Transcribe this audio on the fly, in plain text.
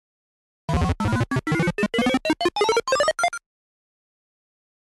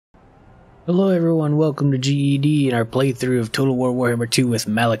Hello everyone, welcome to GED and our playthrough of Total War Warhammer 2 with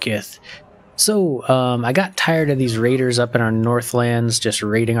Alith. So, I got tired of these raiders up in our Northlands just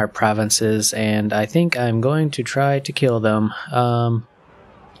raiding our provinces, and I think I'm going to try to kill them.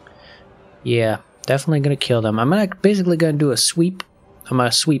 Yeah, definitely gonna kill them. I'm basically gonna do a sweep. I'm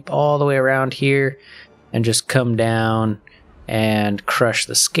gonna sweep all the way around here and just come down and crush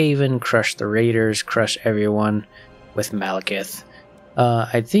the Skaven, crush the raiders, crush everyone with Malekith.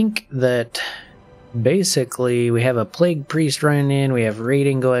 I think that basically we have a plague priest running in, we have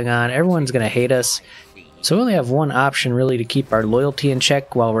raiding going on, everyone's going to hate us. So we only have one option really to keep our loyalty in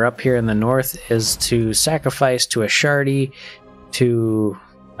check while we're up here in the north, is to sacrifice to a Shardy, to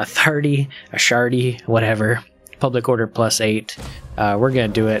a Thardy, a Shardy, whatever. Public order +8. We're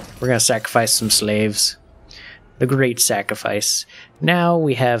going to do it. We're going to sacrifice some slaves. The great sacrifice. Now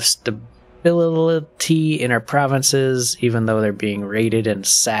we have stability in our provinces, even though they're being raided and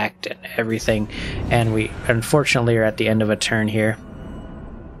sacked and everything, and we unfortunately are at the end of a turn here,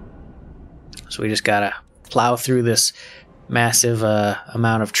 so we just gotta plow through this massive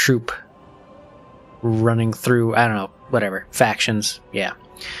amount of troop running through, I don't know, whatever, factions. Yeah,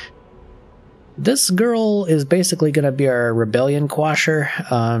 this girl is basically gonna be our rebellion quasher.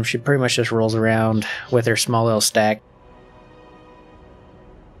 She pretty much just rolls around with her small little stack.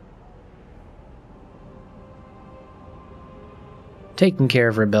 Taking care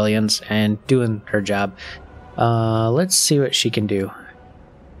of rebellions and doing her job. Let's see what she can do.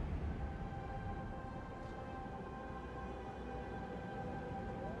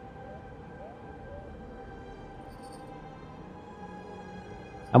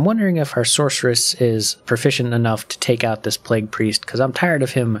 I'm wondering if our sorceress is proficient enough to take out this plague priest, because I'm tired of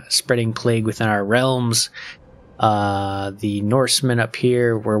him spreading plague within our realms. The Norsemen up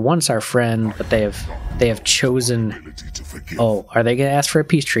here were once our friend, but they have chosen. Oh, are they gonna ask for a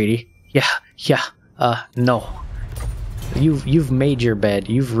peace treaty? Yeah. No. You've made your bed.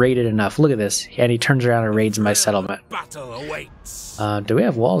 You've raided enough. Look at this. And he turns around and raids my settlement. Do we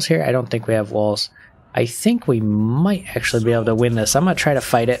have walls here? I don't think we have walls. I think we might actually be able to win this. I'm gonna try to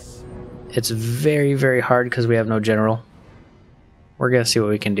fight it. It's very, very hard because we have no general. We're gonna see what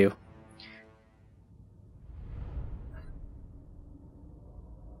we can do.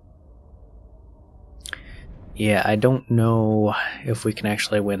 Yeah, I don't know if we can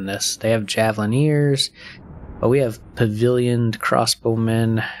actually win this. They have javelineers, but we have pavilioned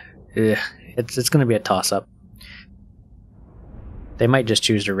crossbowmen. Ugh, it's going to be a toss-up. They might just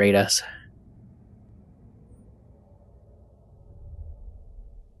choose to raid us.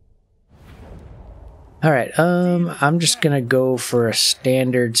 Alright, I'm just going to go for a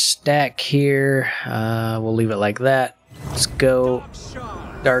standard stack here. We'll leave it like that. Let's go.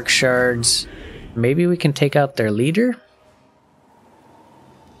 Dark Shards. Maybe we can take out their leader?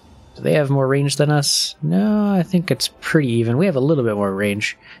 Do they have more range than us? No, I think it's pretty even. We have a little bit more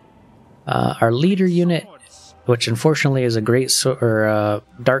range. Our leader unit, which unfortunately is a great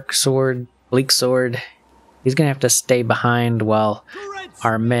dark sword, bleak sword, he's gonna have to stay behind while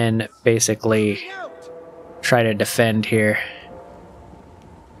our men basically try to defend here.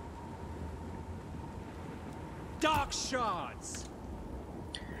 Dark shards.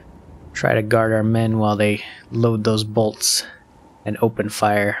 Try to guard our men while they load those bolts and open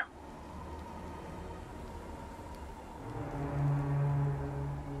fire.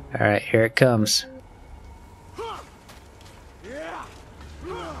 Alright, here it comes.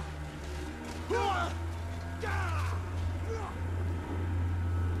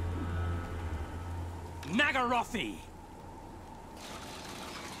 Nagarothi!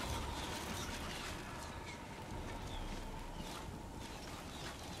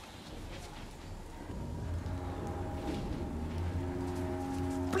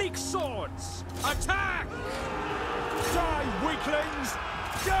 Swords! Attack! Die, weaklings!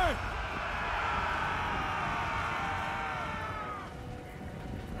 Go!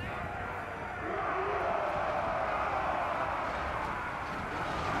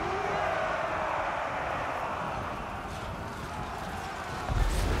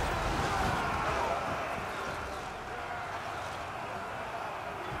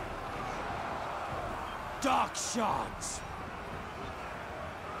 Dark shards!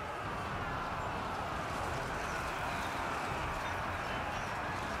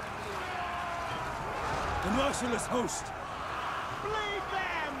 The merciless host! Bleed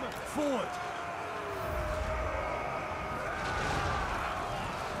them! Forward!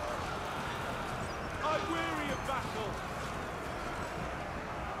 I'm weary of battle!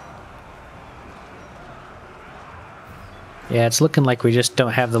 Yeah, it's looking like we just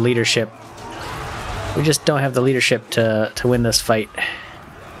don't have the leadership. We just don't have the leadership to win this fight.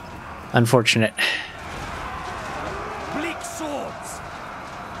 Unfortunate. Bleak swords!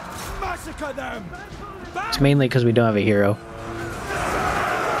 Massacre them! It's mainly because we don't have a hero.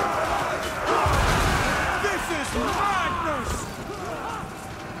 This is madness!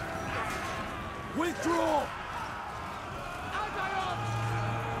 Withdraw!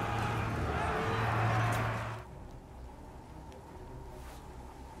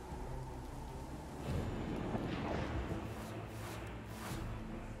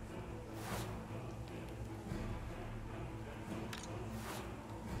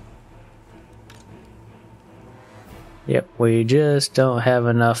 Yep, we just don't have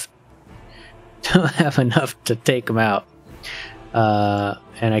enough. Don't have enough to take them out.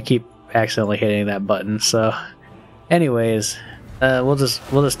 And I keep accidentally hitting that button. So, anyways, we'll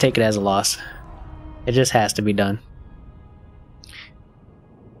just take it as a loss. It just has to be done.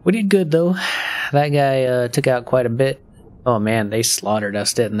 We did good though. That guy took out quite a bit. Oh man, they slaughtered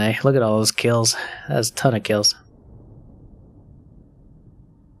us, didn't they? Look at all those kills. That's a ton of kills.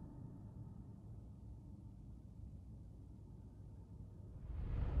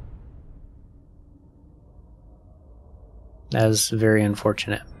 That is very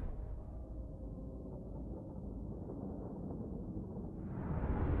unfortunate.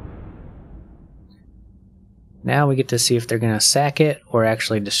 Now we get to see if they're going to sack it or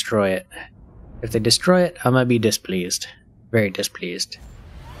actually destroy it. If they destroy it, I'm going to be displeased. Very displeased.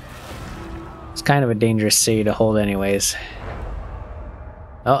 It's kind of a dangerous city to hold anyways.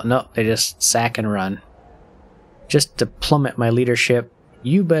 Oh, no, they just sack and run. Just to plummet my leadership,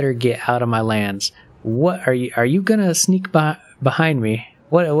 you better get out of my lands. What are you gonna sneak behind me?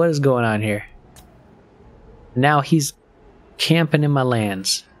 What is going on here? Now he's camping in my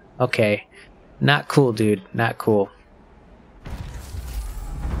lands. Okay. Not cool, dude. Not cool.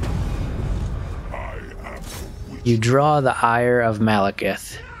 You draw the ire of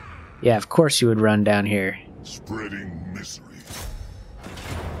Malekith. Yeah, of course you would run down here. Spreading misery.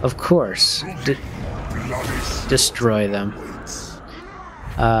 Of course. Destroy them.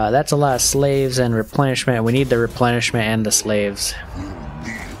 That's a lot of slaves and replenishment. We need the replenishment and the slaves.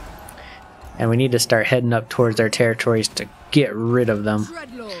 And we need to start heading up towards their territories to get rid of them.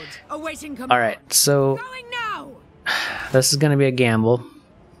 Alright, so this is going to be a gamble.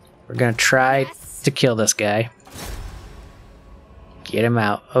 We're going to try to kill this guy. Get him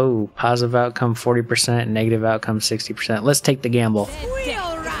out. Oh, positive outcome 40%, negative outcome 60%. Let's take the gamble.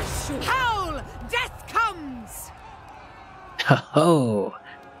 Oh,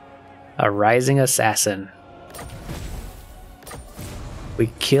 a rising assassin. We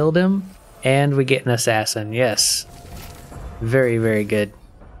killed him, and we get an assassin. Yes, very, very good.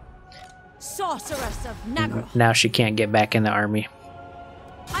 Sorceress of Nagara. Now she can't get back in the army.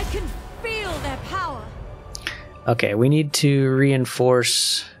 I can feel their power. Okay, we need to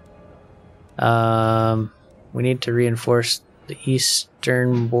reinforce. We need to reinforce the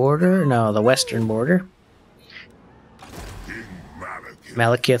eastern border. No, the western border.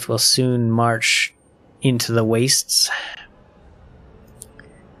 Malekith will soon march into the wastes.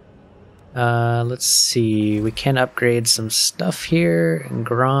 Let's see. We can upgrade some stuff here in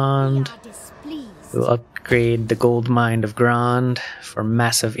Grand. We'll upgrade the gold mine of Grand for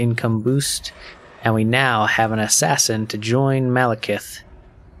massive income boost. And we now have an assassin to join Malekith.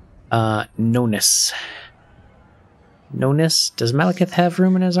 Nonus. Nonus? Does Malekith have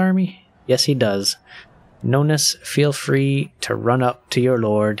room in his army? Yes, he does. Nonus, feel free to run up to your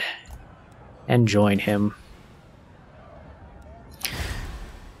lord and join him.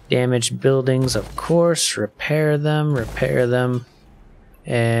 Damaged buildings, of course. Repair them, repair them.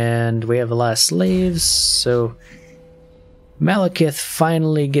 And we have a lot of slaves, so Malekith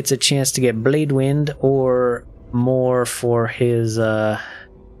finally gets a chance to get Blade Wind or more for his, wow,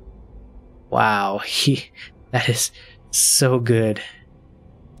 that is so good.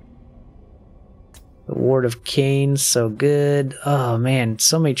 The Ward of Cain, so good. Oh man,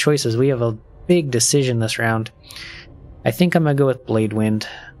 so many choices. We have a big decision this round. I think I'm gonna go with Blade Wind.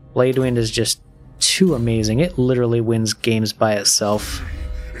 Blade Wind is just too amazing. It literally wins games by itself.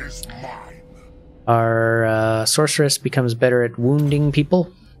 Our sorceress becomes better at wounding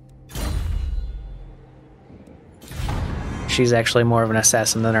people. She's actually more of an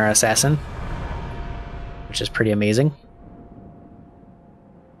assassin than our assassin, which is pretty amazing.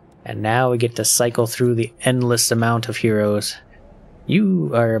 And now we get to cycle through the endless amount of heroes.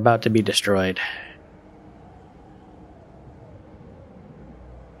 You are about to be destroyed.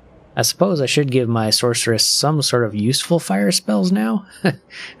 I suppose I should give my sorceress some sort of useful fire spells now,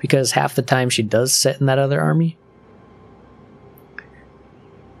 because half the time she does sit in that other army.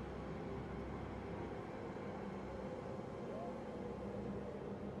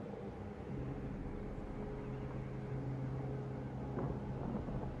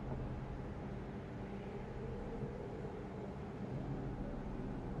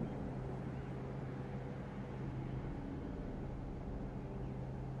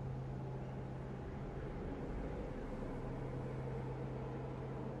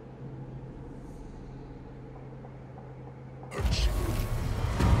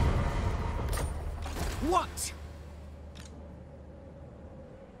 What?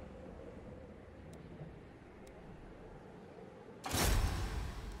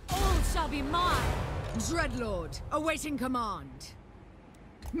 All shall be mine. Dreadlord, awaiting command.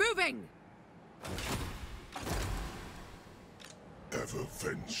 Moving! Ever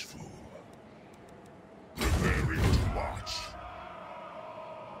vengeful. Preparing to march.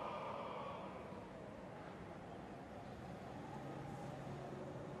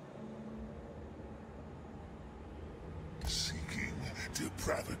 Seeking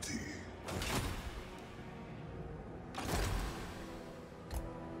depravity.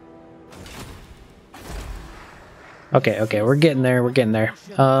 Okay, we're getting there, we're getting there.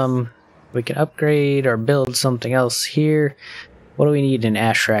 We can upgrade or build something else here. What do we need in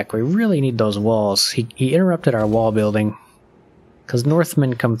Ashrak? We really need those walls. He interrupted our wall building, because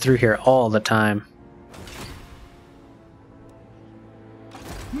Northmen come through here all the time.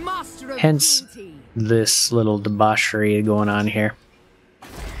 Master of Hence, cruelty. this little debauchery going on here.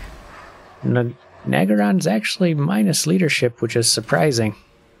 Nagaron's actually minus leadership, which is surprising.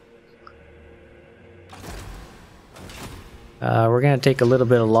 We're going to take a little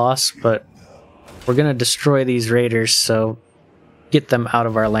bit of loss, but we're going to destroy these raiders, so get them out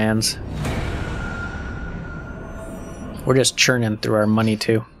of our lands. We're just churning through our money,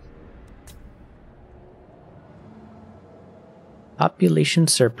 too. Population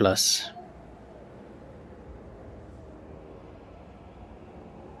surplus.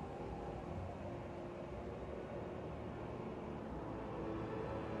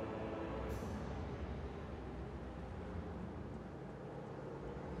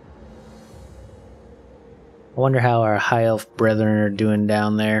 I wonder how our high elf brethren are doing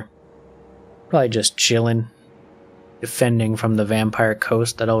down there. Probably just chilling. Defending from the vampire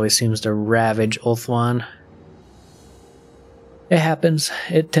coast that always seems to ravage Ulthuan. It happens.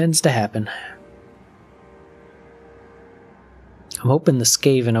 It tends to happen. I'm hoping the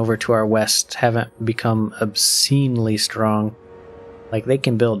Skaven over to our west haven't become obscenely strong. Like, they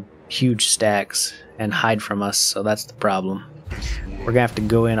can build huge stacks and hide from us, so that's the problem. We're gonna have to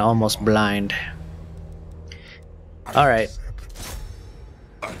go in almost blind. Alright.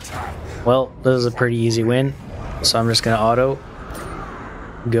 Well, this is a pretty easy win. So I'm just gonna auto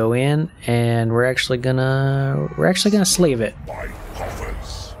go in, and we're actually gonna slave it.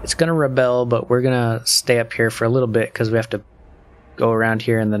 It's gonna rebel, but we're gonna stay up here for a little bit because we have to go around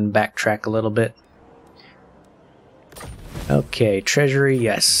here and then backtrack a little bit. Okay, treasury,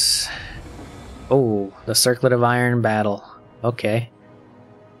 yes. Oh, the Circlet of Iron battle. Okay.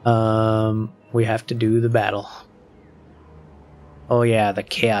 We have to do the battle. Oh yeah, the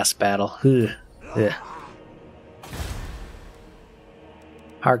chaos battle. Ugh. Ugh.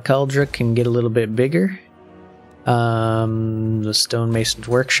 Our cauldron can get a little bit bigger. The stonemason's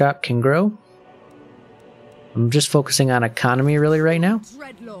workshop can grow. I'm just focusing on economy really right now.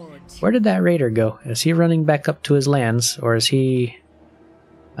 Dreadlord. Where did that raider go? Is he running back up to his lands, or is he...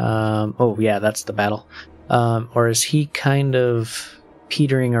 oh yeah, that's the battle. Or is he kind of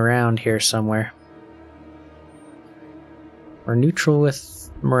petering around here somewhere? We're neutral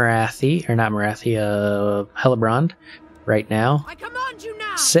with Marathi, or not Marathi, Hillebrand right now. I command you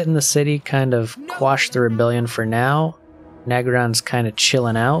now. Sit in the city, kind of quash the rebellion for now. Nagaron's kind of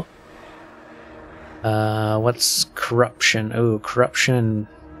chilling out. What's corruption? Oh, corruption and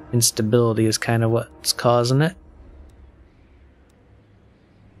instability is kind of what's causing it.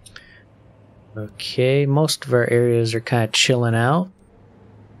 Okay, most of our areas are kind of chilling out.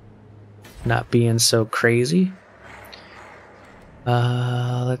 Not being so crazy.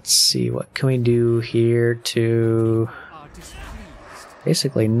 Let's see, what can we do here to...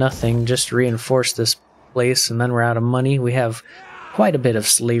 Basically nothing, just reinforce this place and then we're out of money. We have quite a bit of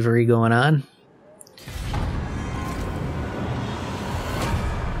slavery going on.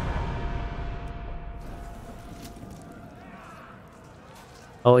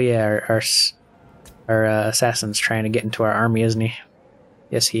 Oh yeah, our assassin's trying to get into our army, isn't he?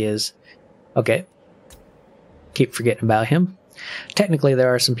 Yes, he is. Okay. Keep forgetting about him. Technically,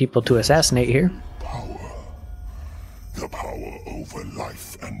 there are some people to assassinate here. Power. The power over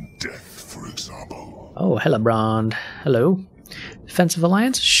life and death, for example. Oh, Hillebrand. Hello. Defensive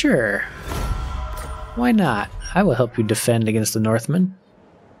alliance? Sure. Why not? I will help you defend against the Northmen.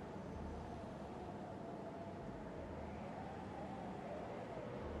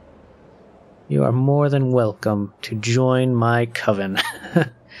 You are more than welcome to join my coven.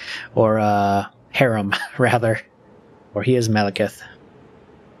 Or, harem, rather. Or he is Malekith.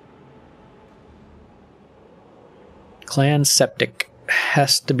 Clan Septic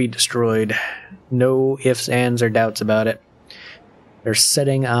has to be destroyed. No ifs, ands, or doubts about it. They're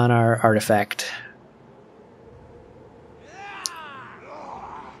setting on our artifact.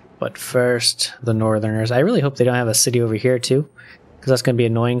 But first, the Northerners. I really hope they don't have a city over here too, because that's going to be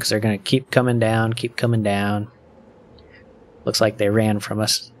annoying because they're going to keep coming down, keep coming down. Looks like they ran from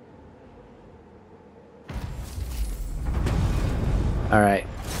us. Alright.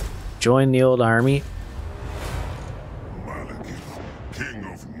 Join the old army. King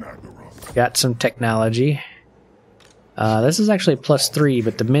of Nagaroth. Got some technology. This is actually +3,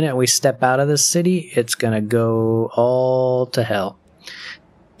 but the minute we step out of this city, it's gonna go all to hell.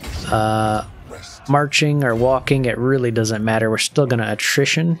 Marching or walking, it really doesn't matter. We're still gonna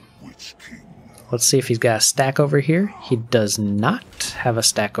attrition. Let's see if he's got a stack over here. He does not have a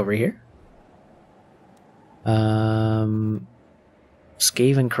stack over here. Skaven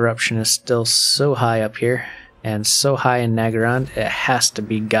corruption is still so high up here, and so high in Nagaroth, it has to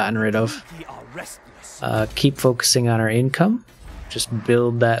be gotten rid of. Keep focusing on our income. Just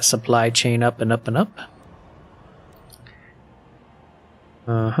build that supply chain up and up and up.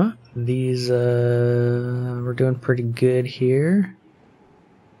 These, we're doing pretty good here.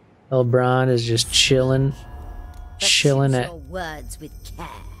 Elbron is just chilling at words with care.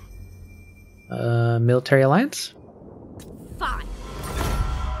 military alliance. Fine.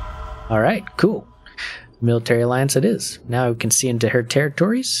 Alright, cool. Military alliance it is. Now we can see into her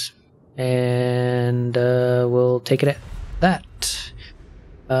territories. And we'll take it at that.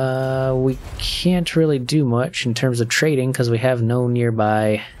 We can't really do much in terms of trading because we have no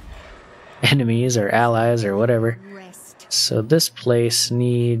nearby enemies or allies or whatever. So this place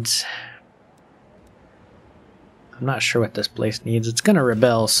needs... I'm not sure what this place needs. It's going to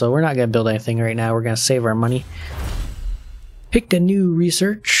rebel, so we're not going to build anything right now. We're going to save our money. Pick a new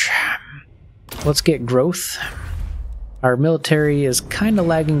research. Let's get growth. Our military is kind of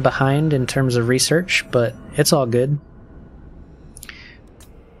lagging behind in terms of research, but it's all good.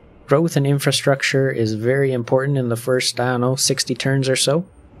 Growth and infrastructure is very important in the first, I don't know, 60 turns or so.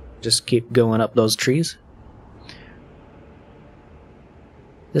 Just keep going up those trees.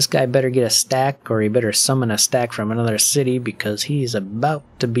 This guy better get a stack, or he better summon a stack from another city, because he's about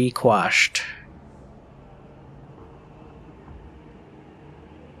to be quashed.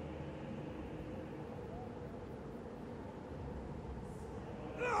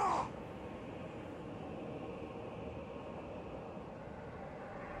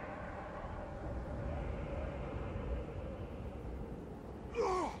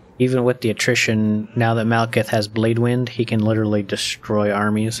 Even with the attrition, now that Malekith has Blade Wind, he can literally destroy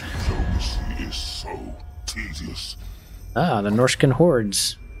armies. Diplomacy is so tedious. Ah, the Norscan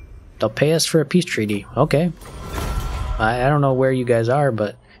hordes. They'll pay us for a peace treaty. Okay. I don't know where you guys are,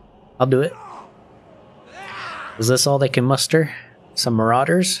 but I'll do it. Is this all they can muster? Some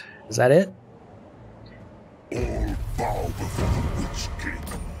marauders? Is that it? All bow before the Witch King.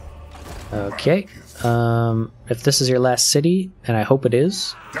 Okay. If this is your last city, and I hope it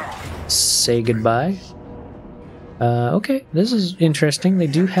is, say goodbye. Okay, this is interesting. They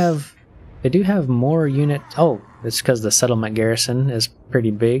do have more units. Oh, it's because the settlement garrison is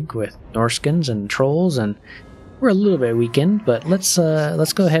pretty big with Norskins and trolls, and we're a little bit weakened. But let's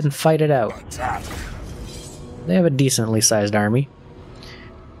go ahead and fight it out. They have a decently sized army.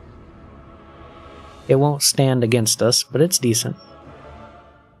 It won't stand against us, but it's decent.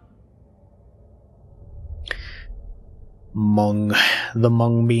 The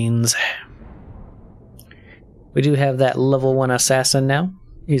Mung Beans. We do have that level 1 assassin now.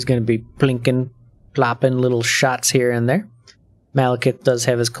 He's going to be plopping little shots here and there. Malekith does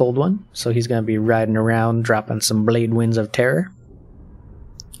have his cold one, so he's going to be riding around, dropping some blade winds of terror.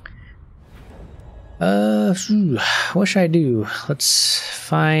 What should I do? Let's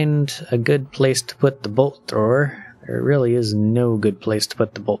find a good place to put the bolt thrower. There really is no good place to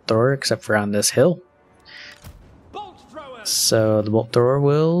put the bolt thrower except for on this hill. So the bolt thrower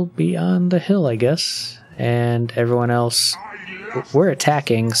will be on the hill, I guess. And everyone else... We're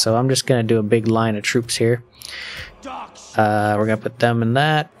attacking, so I'm just going to do a big line of troops here. We're going to put them in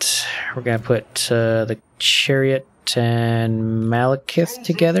that. We're going to put the chariot and Malekith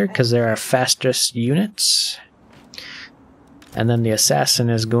together, because they're our fastest units. And then the assassin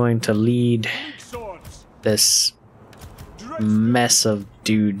is going to lead this mess of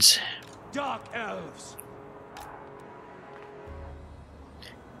dudes. Dark Elves.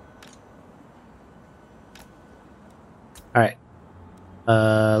 Alright.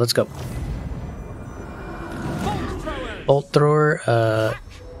 Let's go. Bolt thrower,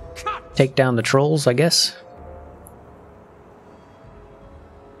 take down the trolls, I guess.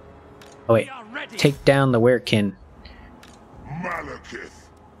 Oh wait, take down the werekin. Malekith.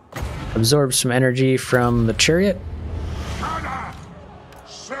 Absorb some energy from the chariot. Anar,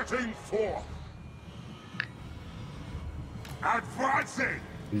 setting forth. Advancing.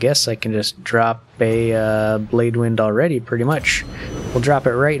 I guess I can just drop a Blade Wind already, pretty much. We'll drop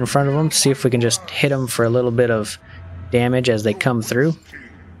it right in front of them, see if we can just hit them for a little bit of damage as they come through.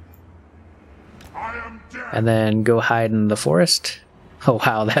 And then go hide in the forest. Oh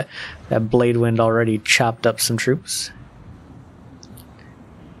wow, that Blade Wind already chopped up some troops.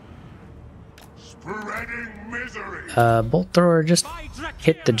 Bolt Thrower, just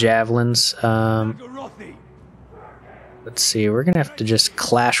hit the javelins. Let's see, we're gonna have to just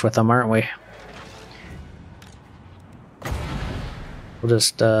clash with them, aren't we? We'll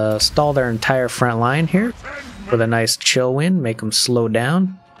just stall their entire front line here with a nice chill wind, make them slow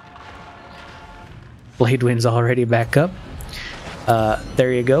down. Blade Wind's already back up.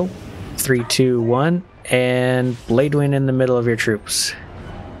 There you go. 3, 2, 1, and Blade Wind in the middle of your troops.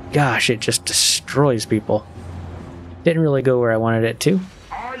 Gosh, it just destroys people. Didn't really go where I wanted it to.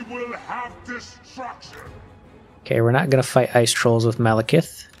 I will have destruction. Okay, we're not going to fight Ice Trolls with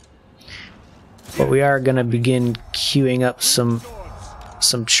Malekith. But we are going to begin queuing up some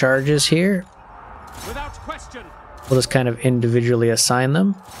charges here. Without question. We'll just kind of individually assign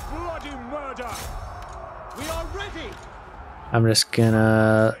them. Bloody murder. We are ready. I'm just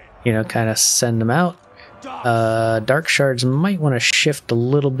gonna, you know, kind of send them out. Dark Shards might want to shift a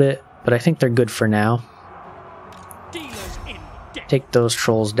little bit, but I think they're good for now. Dealers in death. Take those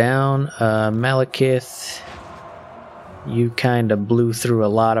trolls down. Malekith, you kind of blew through a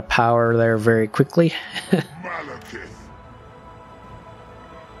lot of power there very quickly. Malekith.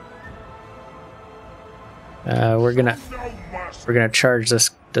 We're gonna charge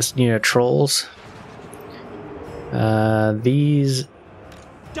this unit of trolls. These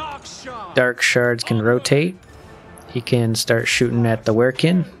Dark Shards can rotate. He can start shooting at the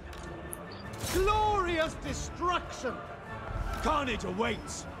Werekin. Glorious destruction. Carnage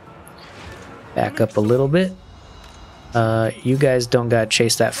awaits. Back up a little bit. You guys don't gotta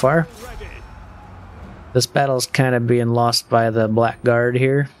chase that far. Ready. This battle's kind of being lost by the Black Guard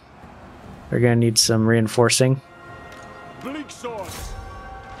here. They're gonna need some reinforcing. Bleak swords.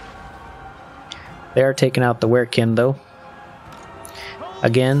 They are taking out the Werekin though.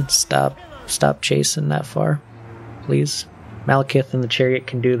 Again, stop chasing that far, please. Malekith and the Chariot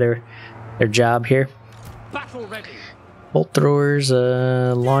can do their job here. Battle ready. Bolt Throwers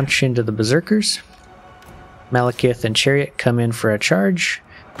launch into the Berserkers. Malekith and Chariot come in for a charge.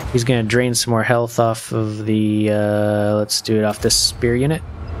 He's gonna drain some more health off of the let's do it off this spear unit.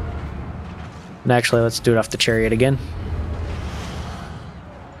 And actually, let's do it off the Chariot again.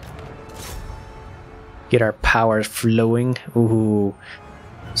 Get our power flowing. Ooh,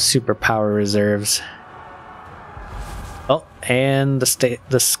 super power reserves. Oh, and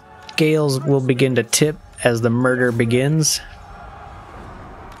the scales will begin to tip as the murder begins.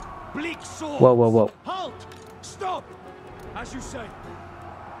 Bleak swords. Whoa, whoa, whoa. Halt. Stop. As you say.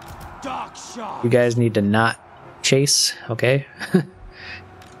 Dark shard. You guys need to not chase, okay?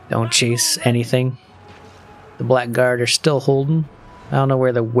 Don't chase anything. The Black Guard are still holding. I don't know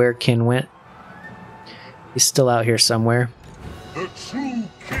where the Werekin went. He's still out here somewhere. The true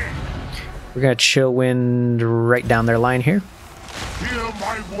king. We're gonna chill wind right down their line here. Hear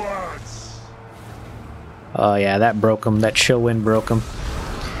my words. Oh yeah, that broke him. That chill wind broke him.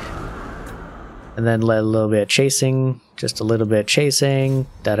 And then let a little bit of chasing. Just a little bit of chasing.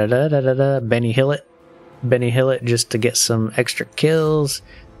 Da da da da da da. Benny Hill it just to get some extra kills.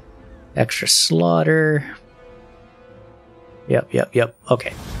 Extra slaughter. Yep.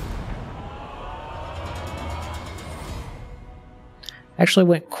 Okay. Actually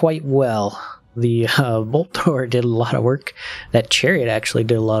went quite well. The Bolt Thrower did a lot of work. That Chariot actually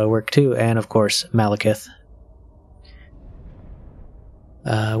did a lot of work too. And of course, Malekith.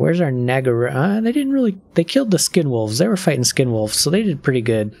 Where's our Nagara? They killed the Skin Wolves. They were fighting Skin Wolves, so they did pretty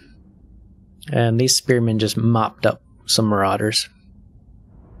good. And these Spearmen just mopped up some Marauders.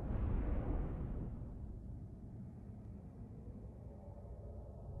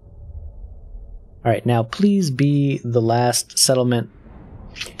 Alright, now please be the last settlement,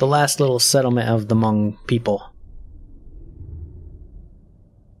 the last little settlement of the Hmong people.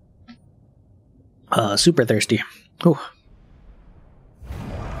 Super thirsty. Ooh.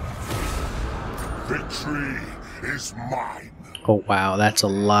 Victory is mine. Oh wow, that's a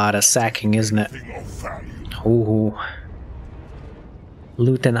lot of sacking, isn't it? Thing of value. Ooh.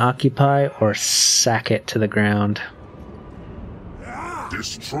 Loot and occupy or sack it to the ground.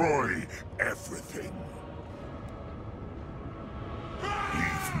 Destroy everything.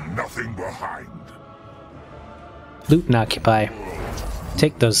 Leave nothing behind. Loot and occupy.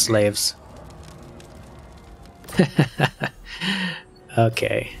 Take those slaves.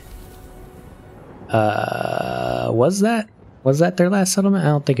 Okay. Was that? Was that their last settlement? I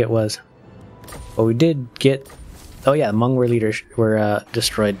don't think it was. But we did get... Oh yeah, the Hmong leaders were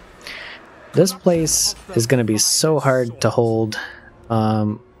destroyed. This place is going to be so hard to hold.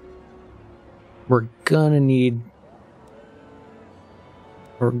 We're gonna need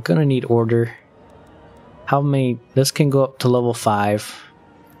order. How many? This can go up to level 5.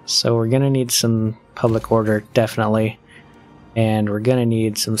 So we're gonna need some public order, definitely. And we're gonna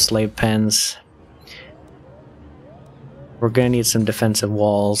need some slave pens. We're gonna need some defensive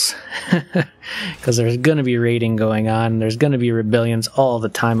walls. Because there's gonna be raiding going on. There's gonna be rebellions all the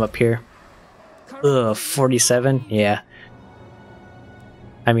time up here. Ugh, 47? Yeah.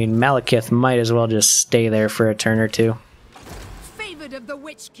 I mean, Malekith might as well just stay there for a turn or two. Favored of the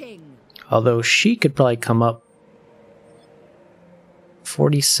Witch King. Although she could probably come up.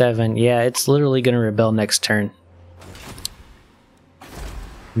 47. Yeah, it's literally going to rebel next turn.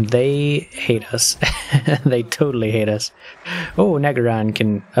 They hate us. They totally hate us. Oh, Nagaran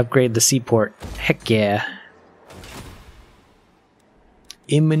can upgrade the seaport. Heck yeah.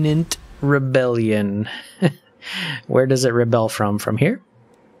 Imminent rebellion. Where does it rebel from? From here?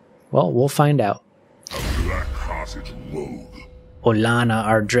 Well, we'll find out. Black-hearted rogue. Olana,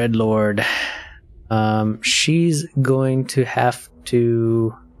 our dreadlord. She's going to have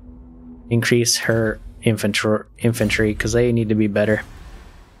to increase her infantry because they need to be better.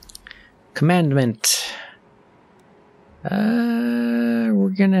 Commandment.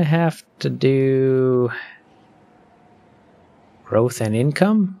 We're gonna have to do growth and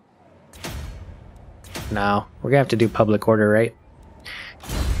income. No, we're gonna have to do public order, right?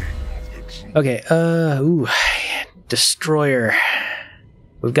 Okay, ooh, destroyer.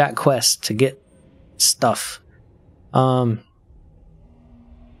 We've got quests to get stuff.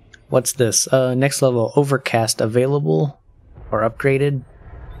 What's this? Next level, overcast available or upgraded.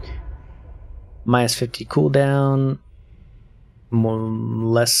 Minus 50 cooldown.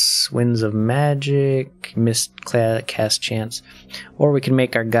 Less winds of magic. Missed cast chance. Or we can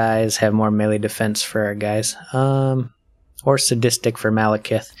make our guys have more melee defense for our guys. Or sadistic for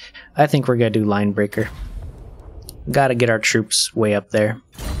Malekith. I think we're gonna do line breaker. Gotta get our troops way up there.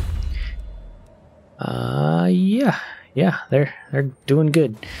 Yeah, they're doing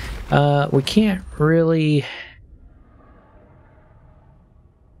good. We can't really.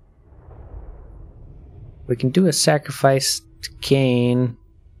 We can do a sacrifice to Cain.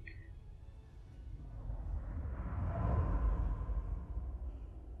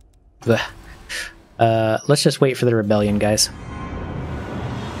 Let's just wait for the rebellion, guys.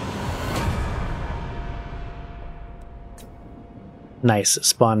 Nice, it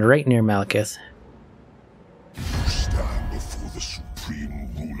spawned right near Malekith. You stand before the supreme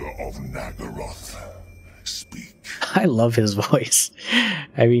ruler of Nagaroth. Speak. I love his voice.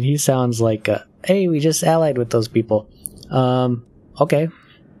 I mean, he sounds like a, hey, we just allied with those people. Okay.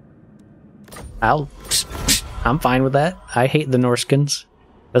 I'm fine with that. I hate the Norskins.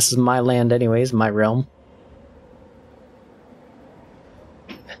 This is my land anyways, my realm.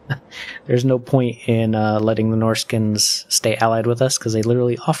 There's no point in letting the Norskins stay allied with us because they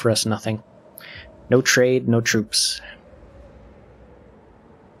literally offer us nothing. No trade, no troops.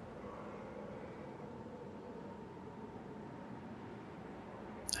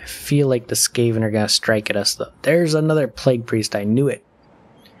 I feel like the Skaven are going to strike at us though. There's another Plague Priest, I knew it.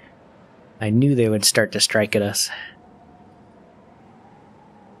 I knew they would start to strike at us.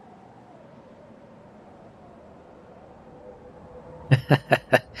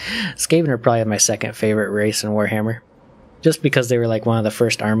 Skaven are probably my second favorite race in Warhammer. Just because they were like one of the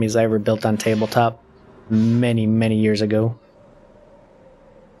first armies I ever built on tabletop many, many years ago.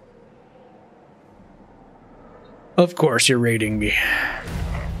 Of course you're raiding me.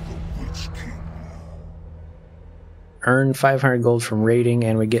 Earn 500 gold from raiding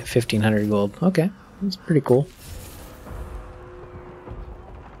and we get 1500 gold. Okay, that's pretty cool.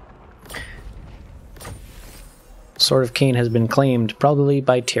 Sword of Cain has been claimed, probably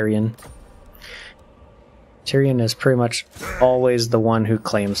by Tyrion. Tyrion is pretty much always the one who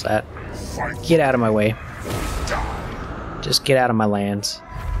claims that. Get out of my way. Just get out of my lands.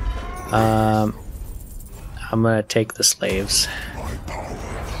 I'm gonna take the slaves.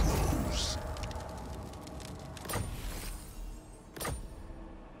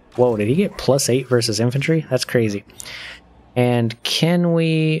 Whoa, did he get +8 versus infantry? That's crazy. And can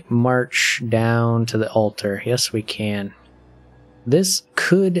we march down to the altar? Yes, we can. This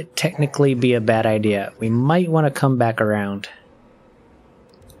could technically be a bad idea. We might want to come back around.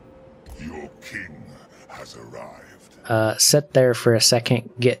 Your king has arrived. Sit there for a second.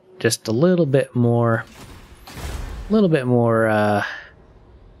 Get just a little bit more. Little bit more.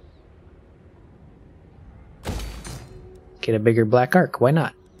 Get a bigger black arc. Why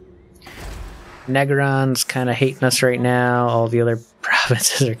not? Negaron's kind of hating us right now. All the other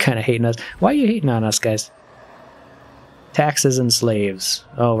provinces are kind of hating us. Why are you hating on us, guys? Taxes and slaves.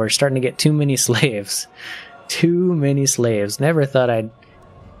 Oh, we're starting to get too many slaves. Too many slaves. Never thought I'd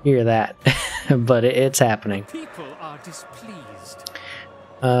hear that, but it's happening. People are displeased.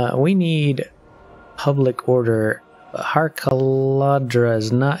 We need public order. Harkaladra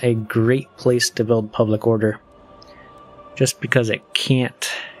is not a great place to build public order, just because it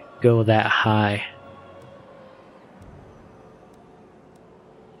can't go that high.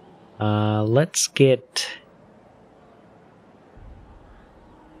 Let's get...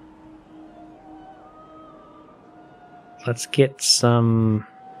 Let's get some...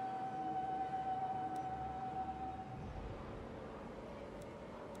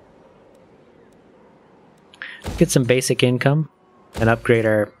 Get some basic income and upgrade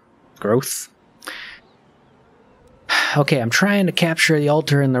our growth. Okay, I'm trying to capture the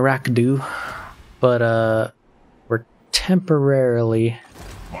altar in the Rakdu, but we're temporarily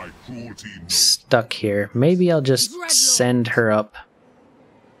stuck here. Maybe I'll just send her up.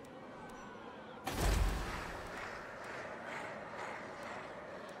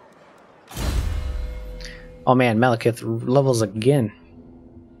 Oh man, Malekith levels again.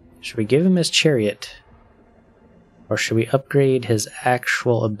 Should we give him his chariot? Or should we upgrade his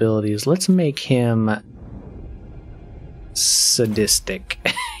actual abilities? Let's make him sadistic.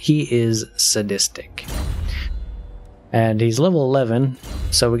 He is sadistic. And he's level 11,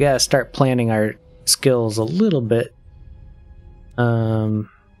 so we gotta start planning our skills a little bit.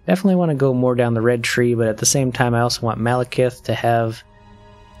 Definitely want to go more down the red tree, but at the same time I also want Malekith to have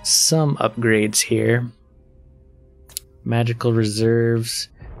some upgrades here. Magical reserves.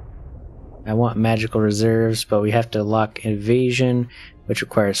 I want magical reserves, but we have to lock evasion, which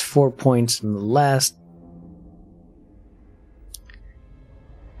requires 4 points in the last.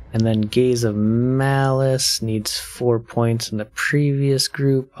 And then Gaze of Malice needs 4 points in the previous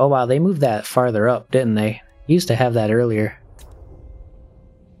group. Oh wow, they moved that farther up, didn't they? Used to have that earlier.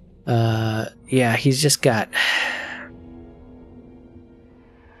 Yeah, he's just got...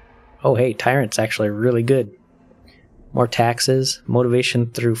 Oh hey, Tyrant's actually really good. More taxes,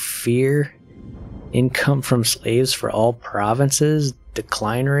 motivation through fear, income from slaves for all provinces,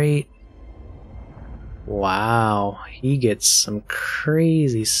 decline rate. Wow, he gets some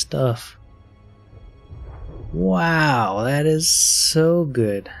crazy stuff. Wow, that is so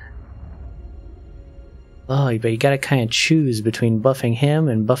good. Oh, but you gotta kind of choose between buffing him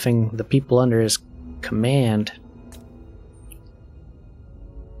and buffing the people under his command.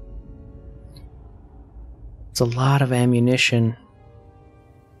 It's a lot of ammunition.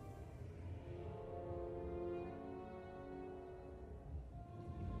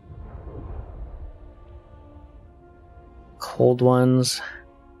 Cold ones.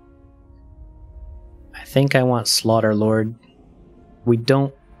 I think I want Slaughter Lord. We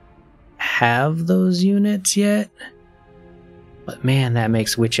don't have those units yet, but man, that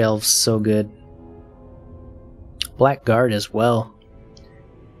makes Witch Elves so good. Blackguard as well.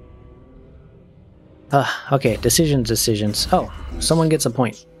 Okay, decisions. Oh, someone gets a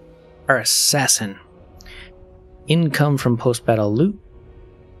point. Our assassin. Income from post-battle loot.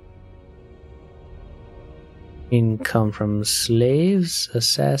 Income from slaves.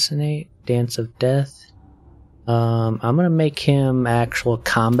 Assassinate. Dance of Death. I'm gonna make him actual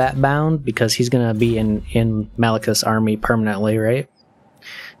combat bound because he's gonna be in Malekith's army permanently, right?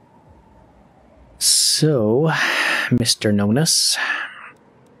 So, Mr. Nonus.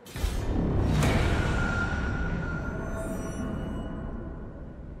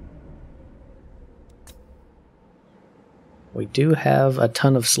 We do have a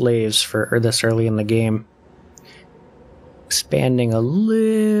ton of slaves for this early in the game. Expanding a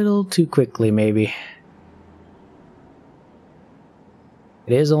little too quickly, maybe.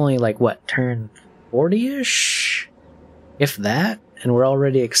 It is only like, what, turn 40-ish? If that? And we're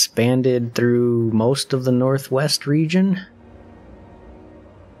already expanded through most of the northwest region?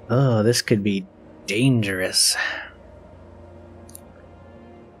 Oh, this could be dangerous.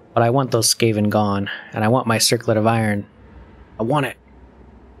 But I want those Skaven gone, and I want my Circlet of Iron. I want it.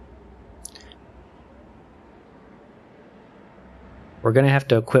 We're gonna have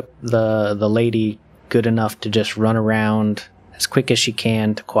to equip the lady good enough to just run around as quick as she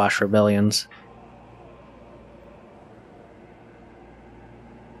can to quash rebellions.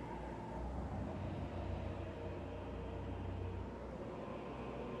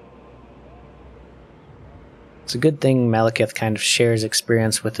 It's a good thing Malekith kind of shares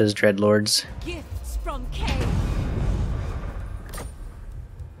experience with his Dreadlords. Gifts from Cain.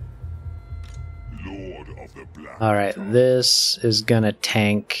 Lord of the Black. Alright, this is gonna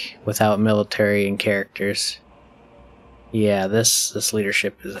tank without military and characters. Yeah, this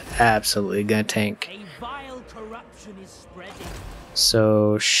leadership is absolutely gonna tank. A vile corruption is spreading.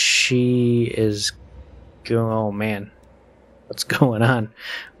 So she is going. Oh man, what's going on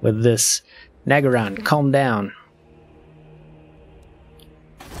with this? Nagaron, calm down.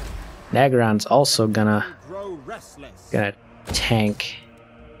 Nagaron's also gonna tank.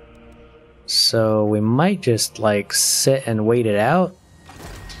 So we might just like sit and wait it out.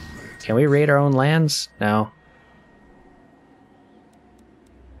 Can we raid our own lands? No.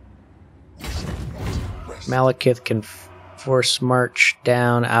 Malekith can force march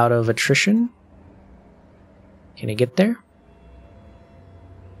down out of attrition. Can he get there?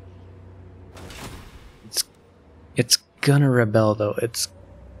 It's gonna rebel though. It's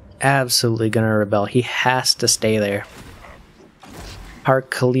absolutely gonna rebel. He has to stay there. Har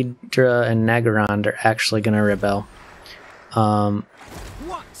Khalidra and Nagaron are actually gonna rebel. And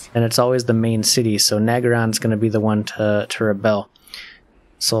it's always the main city, so Nagaron's gonna be the one to rebel.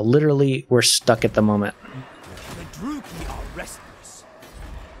 So literally, we're stuck at the moment. The Druki are restless.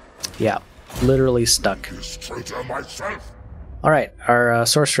 Yeah, literally stuck. Alright, our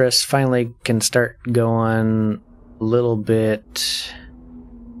sorceress finally can start going a little bit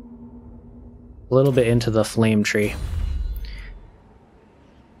into the flame tree.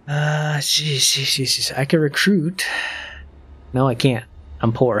 I can recruit. No, I can't.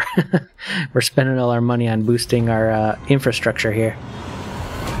 I'm poor. We're spending all our money on boosting our infrastructure here.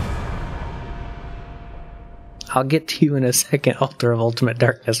 I'll get to you in a second, Altar of Ultimate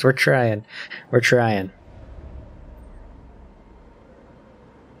Darkness. We're trying. We're trying.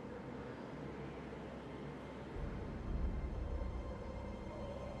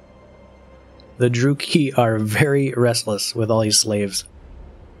 The Druki are very restless with all these slaves.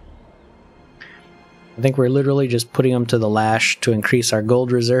 I think we're literally just putting them to the lash to increase our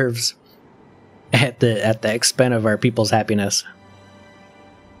gold reserves at the expense of our people's happiness.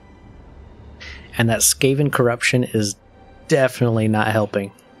 And that Skaven corruption is definitely not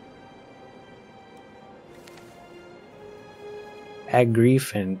helping.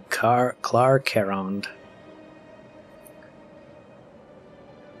 Agrif and Clarkerond.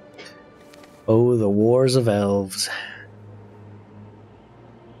 Oh, the wars of elves.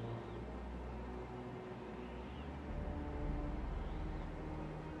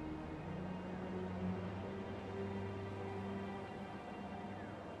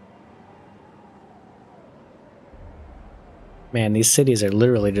 Man, these cities are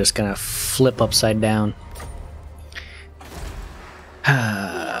literally just gonna flip upside down.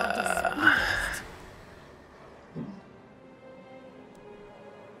 I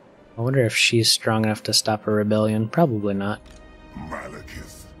wonder if she's strong enough to stop a rebellion. Probably not.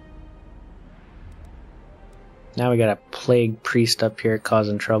 Malekith. Now we got a plague priest up here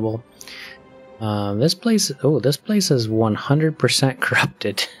causing trouble. This place is 100%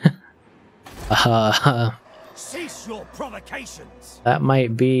 corrupted. Cease your provocations. That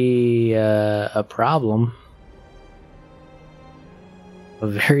might be a problem. A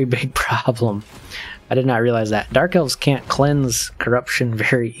very big problem. I did not realize that. Dark Elves can't cleanse corruption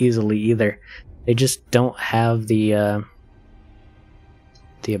very easily either. They just don't have the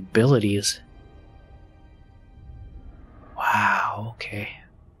abilities. Wow, okay.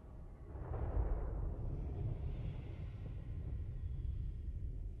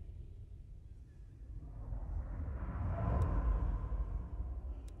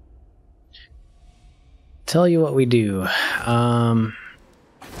 Tell you what we do.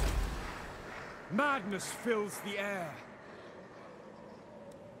 Madness fills the air.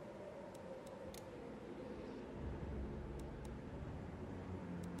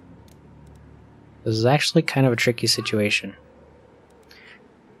 This is actually kind of a tricky situation.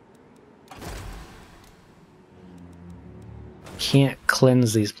 Can't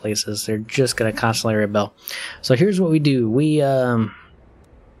cleanse these places. They're just gonna constantly rebel. So here's what we do. We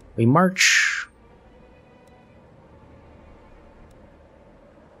march.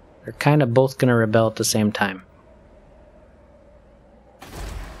 They're kind of both gonna rebel at the same time.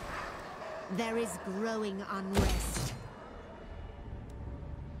 There is growing unrest.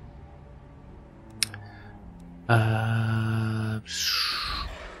 I'm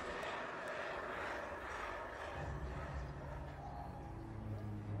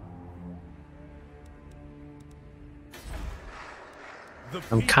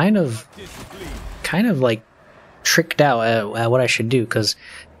kind of like tricked out at what I should do, because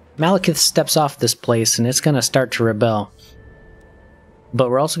Malekith steps off this place and it's gonna start to rebel. But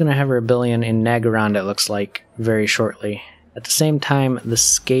we're also gonna have a rebellion in Nagaron, it looks like, very shortly. At the same time, the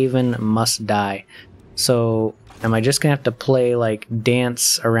Skaven must die. So, am I just gonna have to play, like,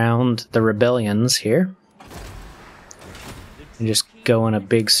 dance around the rebellions here? And just go in a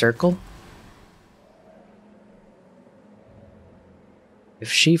big circle?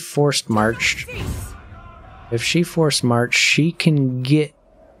 If she forced marched, she can get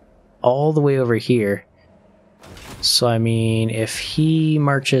all the way over here. So, I mean, if he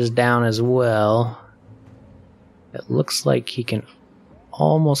marches down as well, it looks like he can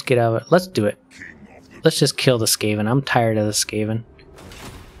almost get out of it. Let's do it. Let's just kill the Skaven. I'm tired of the Skaven.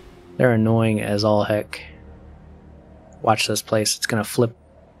 They're annoying as all heck. Watch this place. It's gonna flip.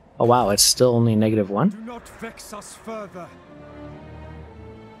 Oh wow, it's still only -1. Do not vex us further.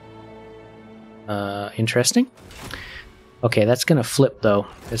 Interesting. Okay, that's gonna flip though.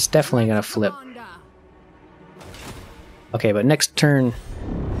 It's definitely gonna flip. Okay, but next turn.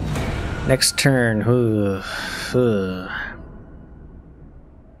 Next turn.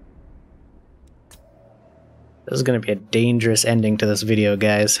 This is going to be a dangerous ending to this video,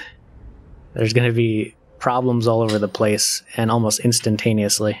 guys. There's going to be problems all over the place and almost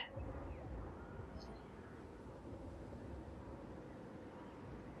instantaneously.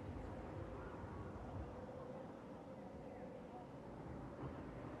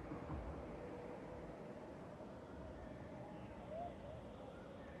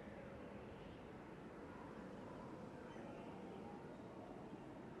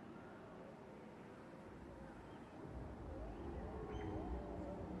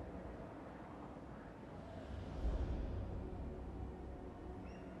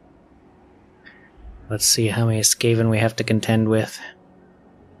 Let's see how many Skaven we have to contend with.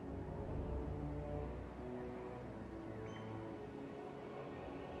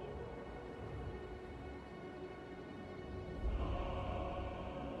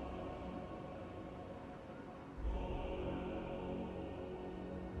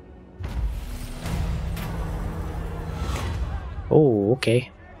 Oh,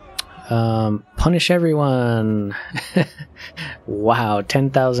 okay. Punish everyone! Wow,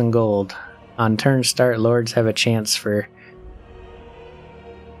 10,000 gold. On turn start, lords have a chance for...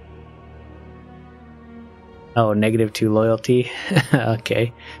 Oh, -2 loyalty?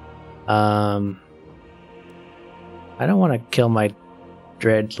 Okay. I don't want to kill my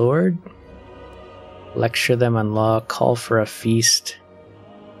Dreadlord. Lecture them on law, call for a feast.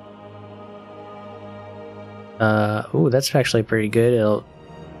 Ooh, that's actually pretty good. It'll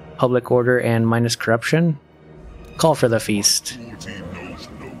public order and minus corruption. Call for the feast.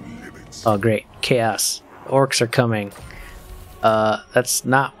 Oh, great. Chaos. Orcs are coming. That's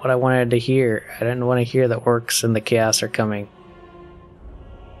not what I wanted to hear. I didn't want to hear that orcs and the chaos are coming.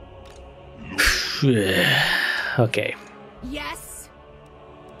 Okay. Yes.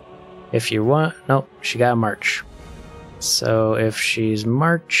 If you want... Nope, she got to march. So if she's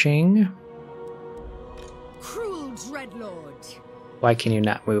marching... Cruel Dreadlord. Why can you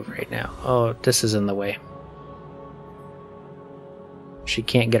not move right now? Oh, this is in the way. She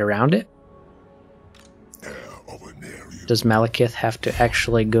can't get around it? Does Malekith have to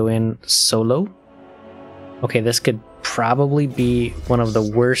actually go in solo? Okay, this could probably be one of the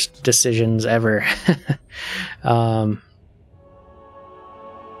worst decisions ever.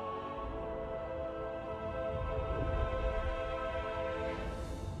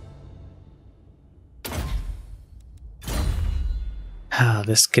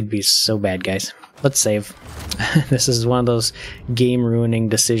 This could be so bad, guys. Let's save. This is one of those game-ruining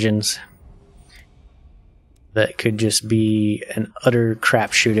decisions that could just be an utter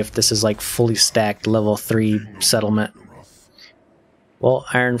crapshoot if this is like fully stacked level 3 settlement. Well,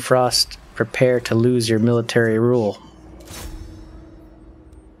 Ironfrost, prepare to lose your military rule.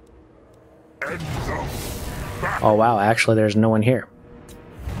 Oh wow, actually there's no one here.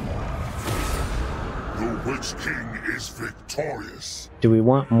 The Witch King is victorious. Do we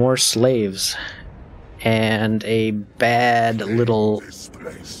want more slaves? And a bad little...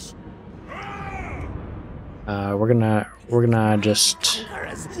 we're gonna just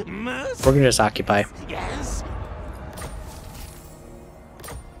occupy. Yes.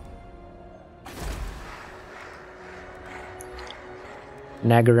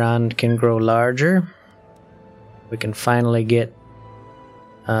 Nagaran can grow larger. We can finally get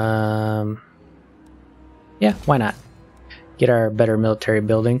yeah, why not? Get our better military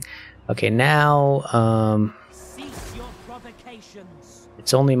building. Okay, now Cease your provocations.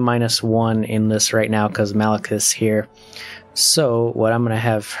 it's only -1 in this right now because Malekith's here. So what I'm gonna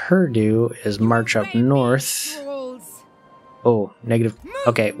have her do is march up north. Oh, negative.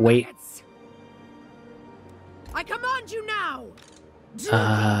 Okay, wait. I command you now.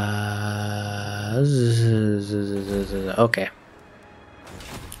 Okay.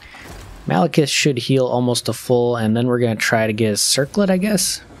 Malekith should heal almost to full, and then we're going to try to get his circlet, I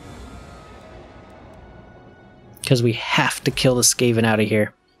guess. Because we have to kill the Skaven out of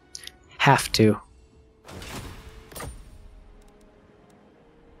here. Have to.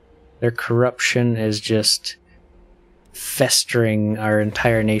 Their corruption is just festering our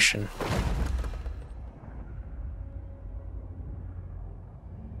entire nation.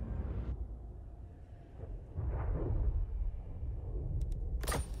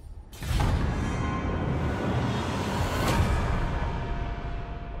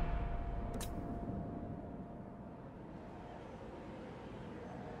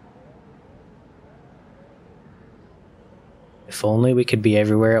 If only we could be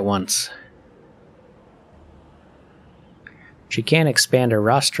everywhere at once. She can expand her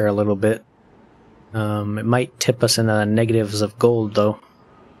roster a little bit. It might tip us into the negatives of gold, though.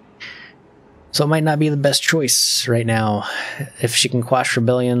 So it might not be the best choice right now. If she can quash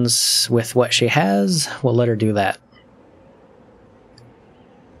rebellions with what she has, we'll let her do that.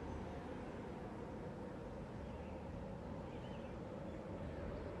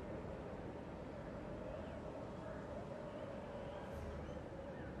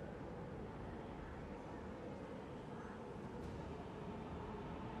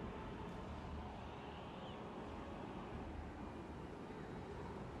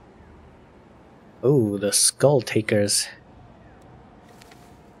 Oh, the Skull Takers.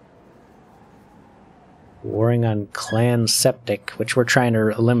 Warring on Clan Septic, which we're trying to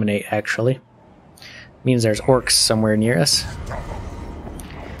eliminate, actually. Means there's orcs somewhere near us.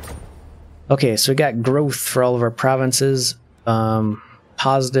 Okay, so we got growth for all of our provinces.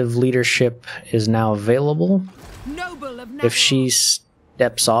 Positive leadership is now available. If she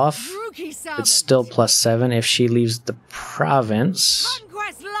steps off, it's still +7. If she leaves the province,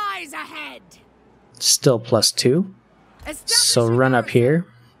 still +2. So run up here.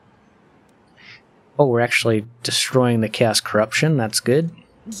 Oh, we're actually destroying the Chaos Corruption. That's good.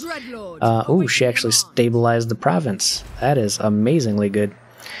 Oh, she actually stabilized the province. That is amazingly good.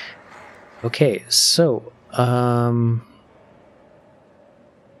 Okay, so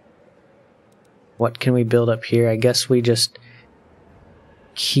what can we build up here? I guess we just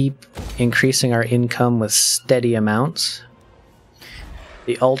keep increasing our income with steady amounts.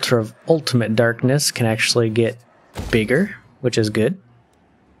 The Altar of Ultimate Darkness can actually get bigger, which is good.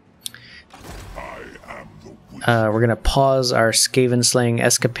 We're going to pause our Skaven slaying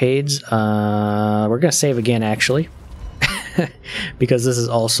escapades. We're going to save again, actually. Because this is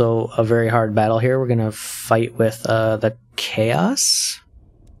also a very hard battle here. We're going to fight with the Chaos.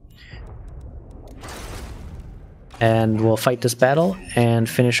 And we'll fight this battle and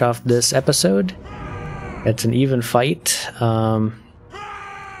finish off this episode. It's an even fight.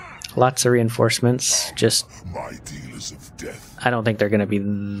 Lots of reinforcements. Just, I don't think they're going to be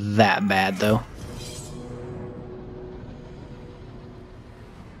that bad, though.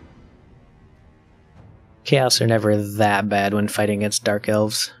 Chaos are never that bad when fighting against Dark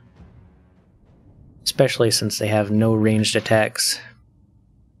Elves. Especially since they have no ranged attacks.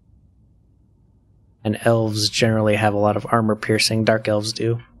 And Elves generally have a lot of armor piercing. Dark Elves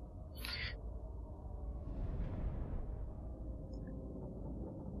do.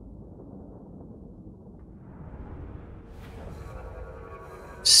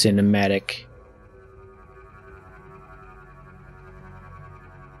 Cinematic.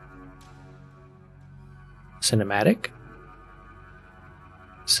 Cinematic?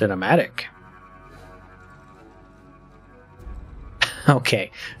 Cinematic.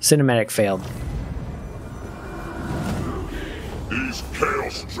 Okay, cinematic failed. These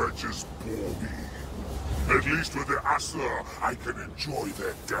chaos dredges bore me. At least with the Asur, I can enjoy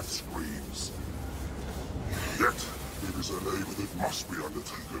their death screams. Yet, it is a labor that must be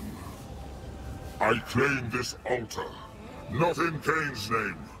undertaken. I claim this altar, not in Cain's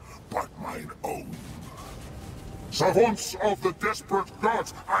name, but mine own. Savants of the desperate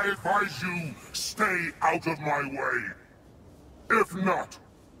gods, I advise you, stay out of my way. If not,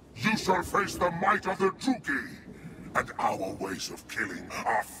 you shall face the might of the Druki, and our ways of killing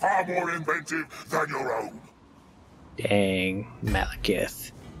are far more inventive than your own. Dang,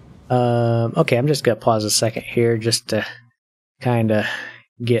 Malekith. Okay, I'm just gonna pause a second here just to kind of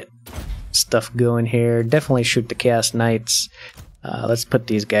get stuff going here. Definitely shoot the Chaos Knights. Let's put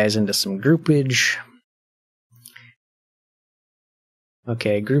these guys into some groupage.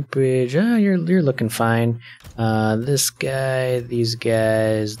 Okay, groupage. You're looking fine. This guy, these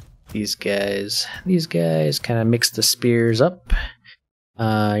guys, these guys, these guys. Kind of mix the spears up.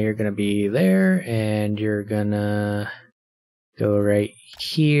 You're gonna be there, and you're gonna go right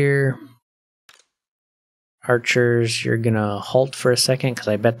here. Archers, you're gonna halt for a second because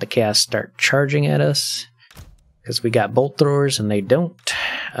I bet the chaos start charging at us. Because we got bolt throwers and they don't.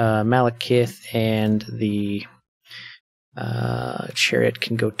 Malekith and the chariot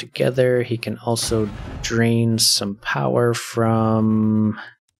can go together. He can also drain some power from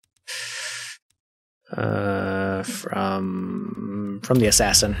the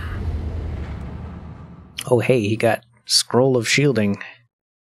assassin. Oh hey, he got Scroll of Shielding.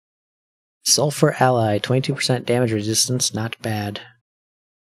 Sulfur ally, 22% damage resistance, not bad.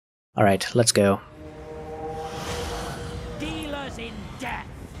 Alright, let's go. Dealers in death.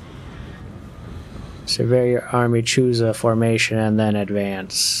 Survey your army, choose a formation, and then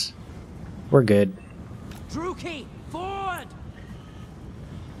advance. We're good. Druki, forward!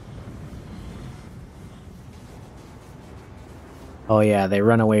 Oh yeah, they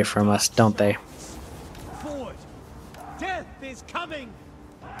run away from us, don't they? Forward! Death is coming!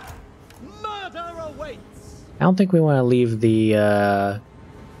 Murder awaits! I don't think we want to leave the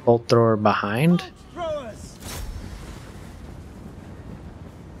bolt thrower behind. Bolt throwers!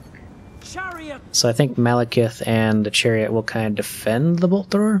 Chariot! So I think Malekith and the chariot will kind of defend the bolt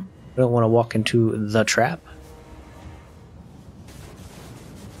thrower. We don't want to walk into the trap.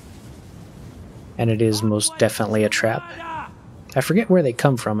 And it is most definitely a trap. I forget where they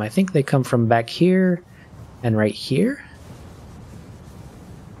come from. I think they come from back here and right here.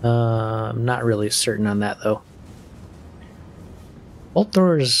 I'm not really certain on that though. Bolt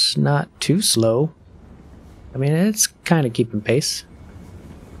thrower's not too slow. I mean, it's kind of keeping pace.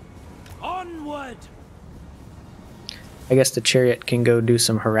 Onward! I guess the chariot can go do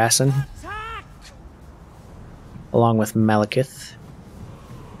some harassing Attack! along with Malekith.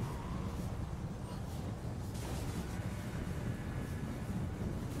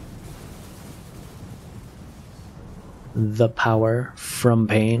 The power from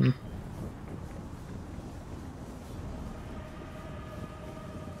pain.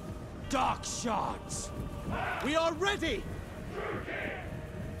 Dark shards! We are ready!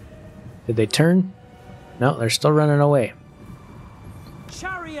 Did they turn? No, they're still running away.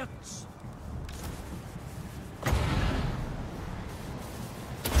 Chariots!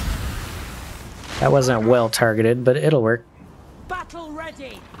 That wasn't well targeted, but it'll work. Battle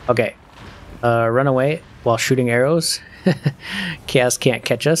ready! Okay. Run away while shooting arrows. Chaos can't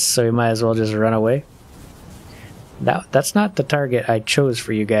catch us, so we might as well just run away. That's not the target I chose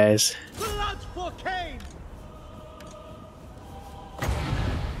for you guys. Blood for Cain!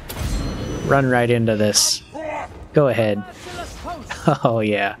 Run right into this. Go ahead. Merciless host! Oh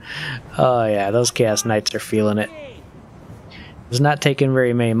yeah. Oh yeah, those Chaos Knights are feeling it. It's not taking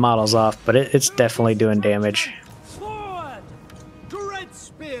very many models off, but it's definitely doing damage. Forward! Dread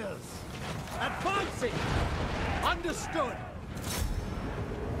spears! Advancing! Understood!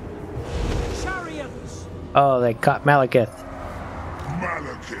 Chariots! Oh, they caught Malekith.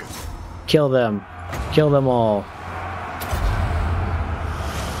 Malekith. Kill them. Kill them all.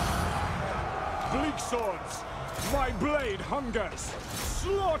 Bleak swords! My blade hungers!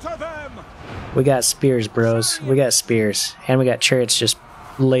 Slaughter them! We got spears, bros. We got spears. And we got chariots just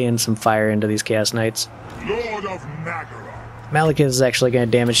laying some fire into these Chaos Knights. Lord of Nagara. Malekith is actually going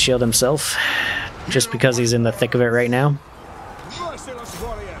to damage shield himself, just because he's in the thick of it right now. Merciless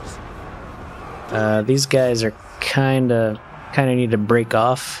warriors! These guys are kind of need to break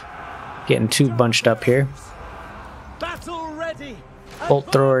off. Getting too bunched up here. Battle ready!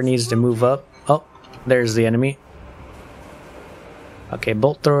 Bolt thrower needs to move up. Oh, there's the enemy. Okay,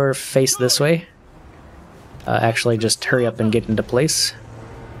 bolt thrower face this way. Actually, just hurry up and get into place.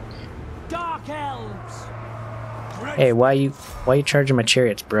 Dark elves! Hey, why you charging my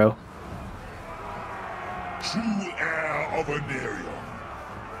chariots, bro? True heir of Anarion.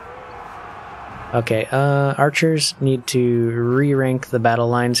 Okay, archers need to re-rank the battle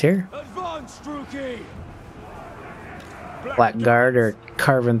lines here. Advance, Druki! Blackguard are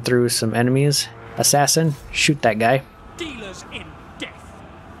carving through some enemies. Assassin, shoot that guy. Dealers in death!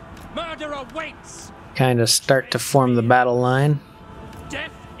 Murder awaits! Kind of start to form the battle line.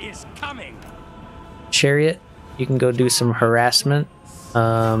 Death is coming! Chariot, you can go do some harassment.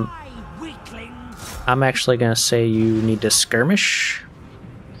 Die, weaklings! I'm actually going to say you need to skirmish.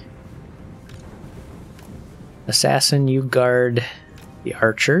 Assassin, you guard the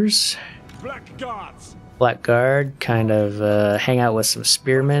archers. Blackguards! Blackguard, kind of hang out with some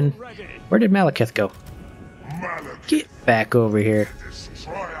spearmen. Ready! Where did Malekith go? Malekith. Get back over here.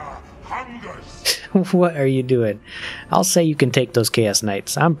 Destroyer hungers. What are you doing? I'll say you can take those Chaos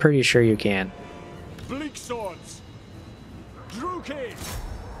Knights. I'm pretty sure you can. Bleak swords! Druki!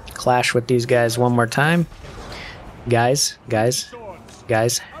 Clash with these guys one more time. Guys. Swords!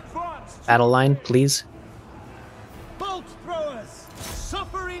 Guys. Advance! Battle line, please.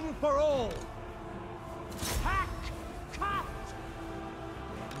 for all. Hack! Cut!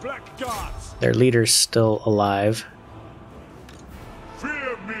 Blackguards! Their leader's still alive.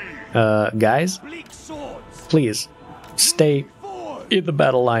 Fear me! Guys, Bleak swords! please stay Forward! in the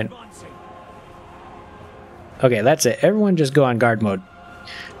battle line. Advancing. Okay, that's it. Everyone just go on guard mode.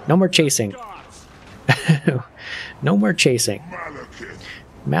 No more chasing. Guards! No more chasing. Malekith!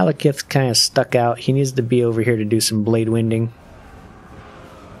 Malekith's kind of stuck out. He needs to be over here to do some blade winding.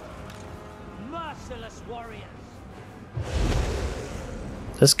 Merciless warriors!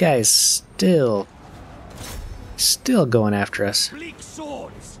 This guy's still going after us. Bleak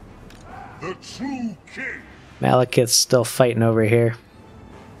swords! The true king! Malekith's still fighting over here.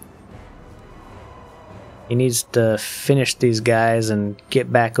 He needs to finish these guys and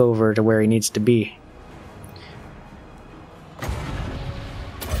get back over to where he needs to be.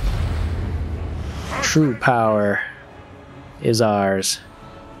 True power is ours.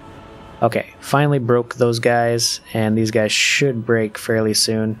 Okay, finally broke those guys, and these guys should break fairly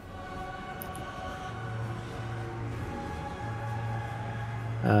soon.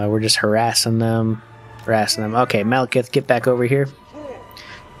 We're just harassing them. Okay, Malekith, get back over here.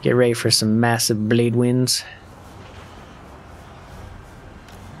 Get ready for some massive blade winds.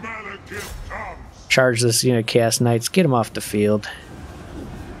 Malekith comes! Charge this unit of Chaos Knights. Get them off the field.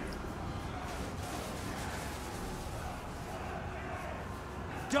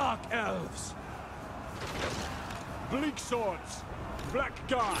 Dark Elves! Bleak swords!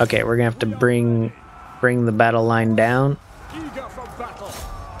 Blackguards! Okay, we're gonna have to bring the battle line down. Eager for battle!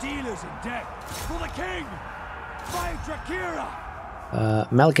 Dealers in death! For the king! Fight Drakira!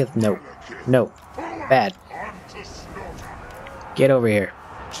 Malekith, no. No. Bad. Unto slaughter! Get over here.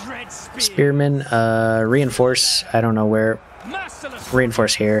 Dread spear! Spearmen, reinforce. I don't know where. Merciless!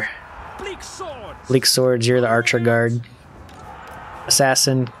 Reinforce here. Bleak swords! Bleak swords, you're the archer guard.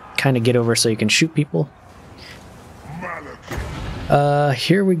 Assassin, kind of get over so you can shoot people. Malekith!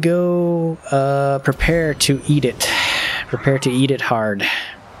 Here we go. Prepare to eat it. Prepare to eat it hard.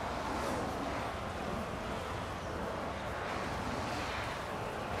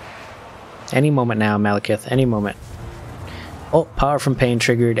 Any moment now, Malekith. Any moment. Oh, power from pain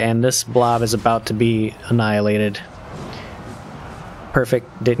triggered, and this blob is about to be annihilated.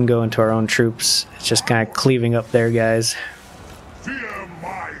 Perfect. Didn't go into our own troops. It's just kind of cleaving up there, guys. Fear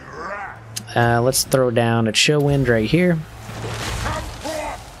my wrath! Let's throw down a chill wind right here. Come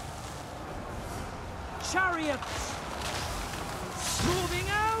forth! Chariots! Moving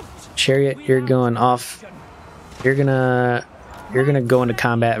out! Chariot, you're going off. You're gonna go into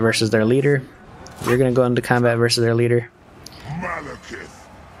combat versus their leader. You're gonna go into combat versus their leader. Malekith!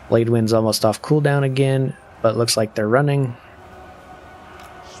 Blade Wind's almost off cooldown again, but looks like they're running.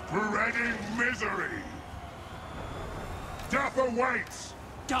 Spreading misery! Death awaits!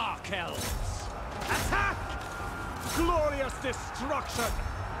 Dark Elves! Attack! Glorious destruction!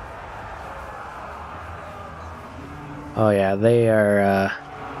 Oh yeah,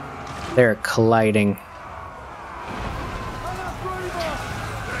 they're colliding.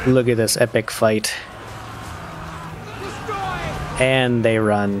 Look at this epic fight. Destroy! And they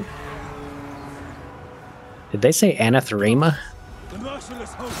run. Did they say Anathema? The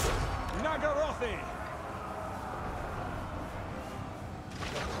merciless host! Nagarothi!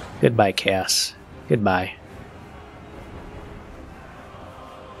 Goodbye, Chaos. Goodbye.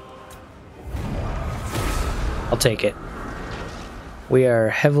 I'll take it. We are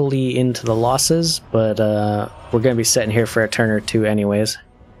heavily into the losses, but we're going to be sitting here for a turn or two anyways,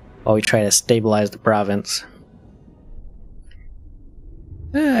 while we try to stabilize the province.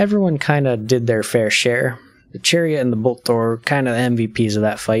 Everyone kind of did their fair share. The Chariot and the Bolt Thrower kind of MVPs of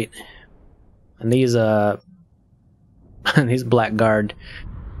that fight. And these these Blackguard,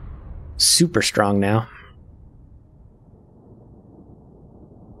 super strong now.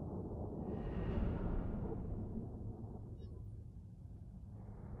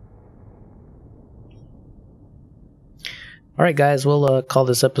 Alright guys, we'll call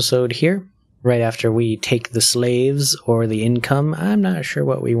this episode here, right after we take the slaves or the income. I'm not sure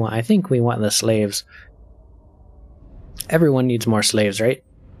what we want. I think we want the slaves. Everyone needs more slaves, right?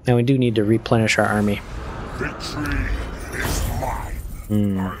 And we do need to replenish our army. Victory is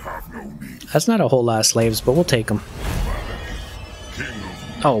mine. I have no need. That's not a whole lot of slaves, but we'll take them. King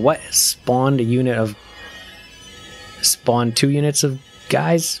of Oh, what? Spawned a unit of... Spawned 2 units of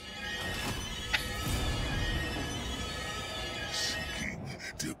guys? seeking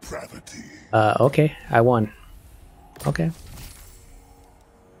depravity. Okay, I won. Okay.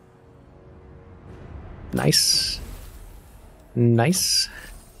 Nice. Nice.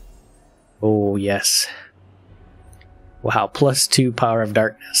 Oh, yes. Wow, +2 power of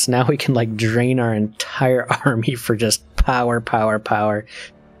darkness. Now we can like drain our entire army for just power, power, power.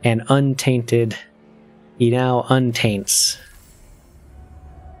 And untainted. He now untaints.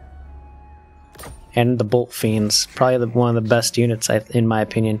 And the Bolt Fiends. Probably one of the best units in my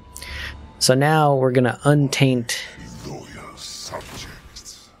opinion. So now we're gonna untaint.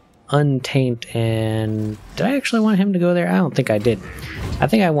 Untaint and... Did I actually want him to go there? I don't think I did. I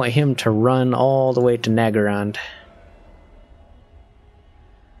think I want him to run all the way to Nagarond.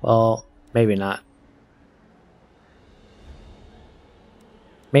 Well, maybe not.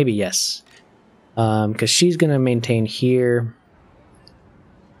 Maybe yes. Because she's going to maintain here.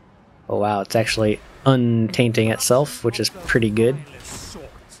 Oh wow, it's actually untainting itself, which is pretty good.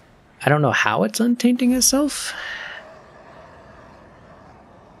 I don't know how it's untainting itself.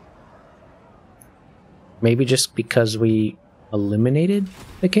 Maybe just because we eliminated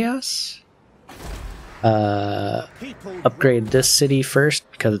the chaos? Upgrade this city first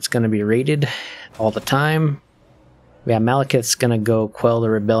because it's going to be raided all the time. Yeah, Malekith's going to go quell the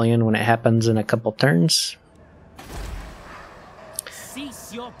rebellion when it happens in a couple turns.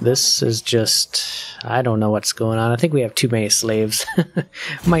 This is just... I don't know what's going on. I think we have too many slaves.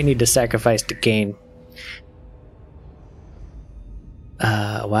 Might need to sacrifice to gain.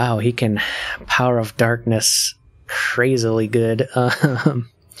 Wow, he can Power of Darkness crazily good.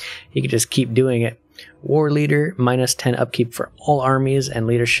 He can just keep doing it. War Leader, -10 upkeep for all armies and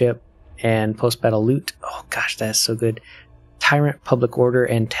leadership and post-battle loot. Oh gosh, that is so good. Tyrant, Public Order,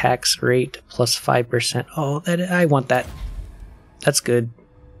 and tax rate +5%. Oh, I want that. That's good.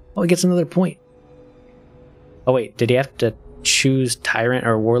 Oh, he gets another point. Oh wait, did he have to choose Tyrant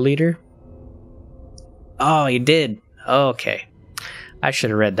or War Leader? Oh, he did. Okay. I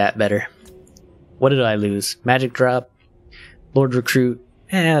should have read that better. What did I lose? Magic Drop, Lord Recruit.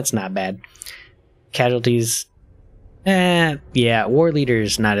 That's not bad. Casualties. Yeah, War Leader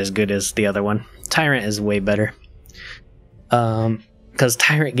is not as good as the other one. Tyrant is way better. Because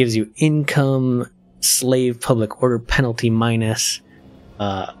Tyrant gives you income, slave, public order penalty minus,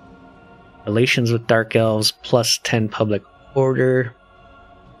 relations with Dark Elves, +10 public order,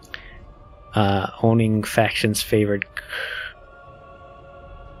 owning factions favored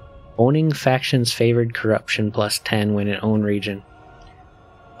corruption +10 when in own region.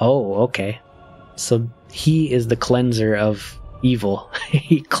 Oh, okay. So he is the cleanser of evil.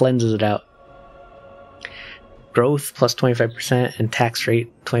 He cleanses it out. Growth +25% and tax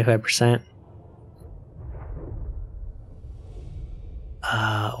rate 25%.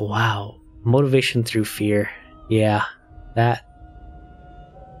 Wow. Motivation through fear. Yeah, that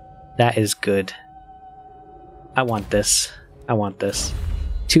is good. I want this. I want this.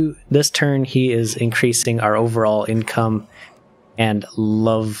 This turn, he is increasing our overall income and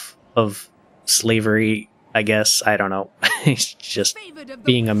love of slavery, I guess. I don't know. He's just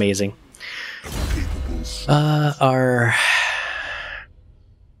being amazing.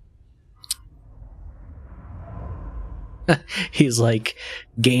 He's like,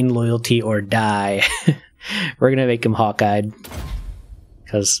 gain loyalty or die. We're gonna make him hawk-eyed.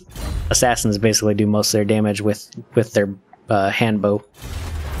 Because assassins basically do most of their damage with their hand bow.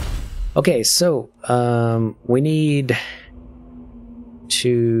 Okay, so we need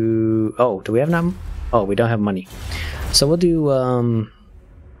to... Oh, do we have enough? Oh, we don't have money. So we'll do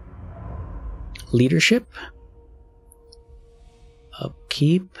leadership,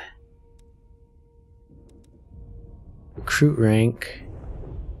 upkeep, recruit rank,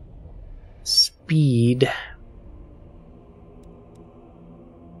 speed,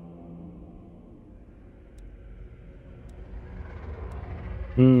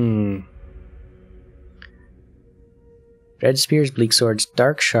 Red Spears, Bleak Swords,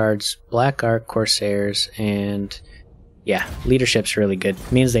 Dark Shards, Black Arc, Corsairs, and yeah, leadership's really good.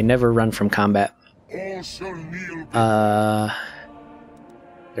 It means they never run from combat. There's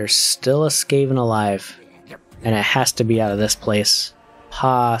still a Skaven alive, and it has to be out of this place.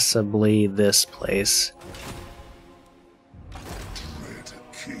 Possibly this place.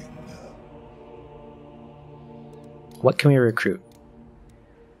 What can we recruit?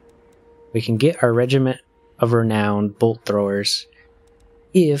 We can get our Regiment of Renowned Bolt Throwers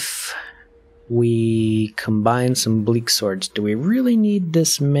if we combine some Bleak Swords. Do we really need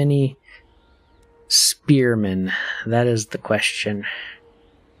this many Spearmen? That is the question.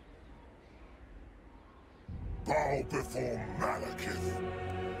 Bow before Malekith.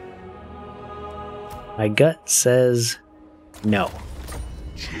 My gut says no.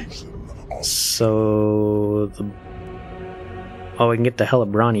 So oh, we can get the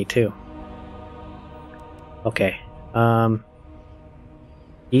Helibrani too. Okay.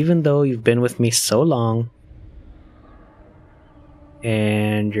 Even though you've been with me so long,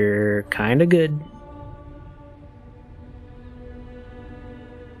 and you're kind of good.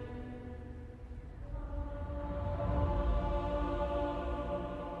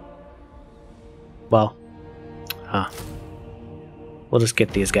 Well, we'll just get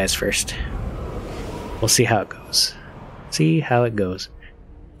these guys first. We'll see how it goes. See how it goes.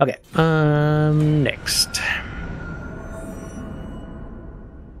 Okay, next.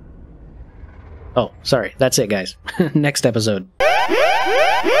 Oh, sorry, that's it, guys. Next episode.